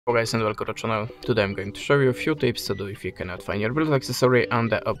Hello guys and welcome to the channel. Today I'm going to show you a few tips to do if you cannot find your Bluetooth accessory on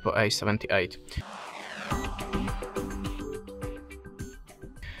the Oppo A78.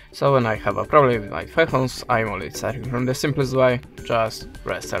 So when I have a problem with my phones, I'm only starting from the simplest way. Just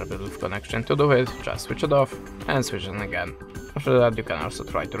restart Bluetooth connection. To do it, just switch it off and switch it on again. After that you can also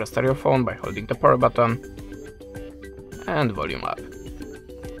try to restart your phone by holding the power button and volume up.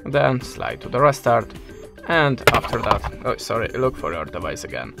 Then slide to the restart. And after that, look for your device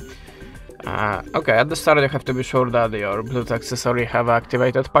again. Okay, at the start you have to be sure that your Bluetooth accessory have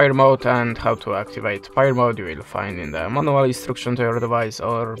activated pair mode, and how to activate pair mode you will find in the manual instruction to your device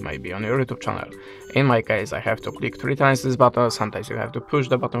or maybe on your YouTube channel. In my case I have to click 3 times this button, sometimes you have to push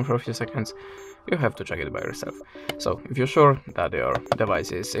the button for a few seconds, you have to check it by yourself. So if you're sure that your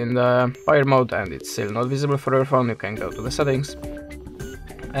device is in the pair mode and it's still not visible for your phone, you can go to the settings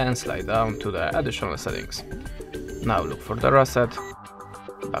and slide down to the additional settings. Now look for the reset,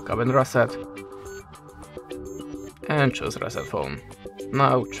 backup and reset, and choose reset phone.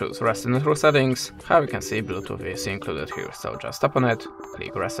 Now choose reset network settings. How you can see, Bluetooth is included here, so just tap on it,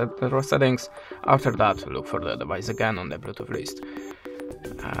 click reset network settings. After that look for the device again on the Bluetooth list.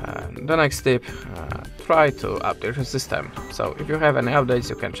 The next tip, try to update your system. So if you have any updates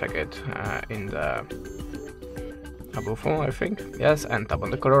you can check it in the Oppo phone, I think, yes, and tap on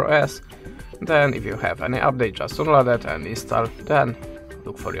the color OS. Then if you have any update, just download it and install, then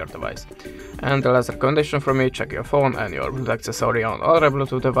look for your device. And the last recommendation from me, check your phone and your Bluetooth accessory on other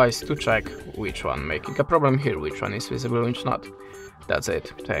Bluetooth device to check which one making a problem here, which one is visible, which not. That's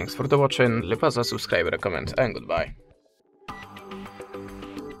it, thanks for the watching, leave us a subscribe, comment, and goodbye.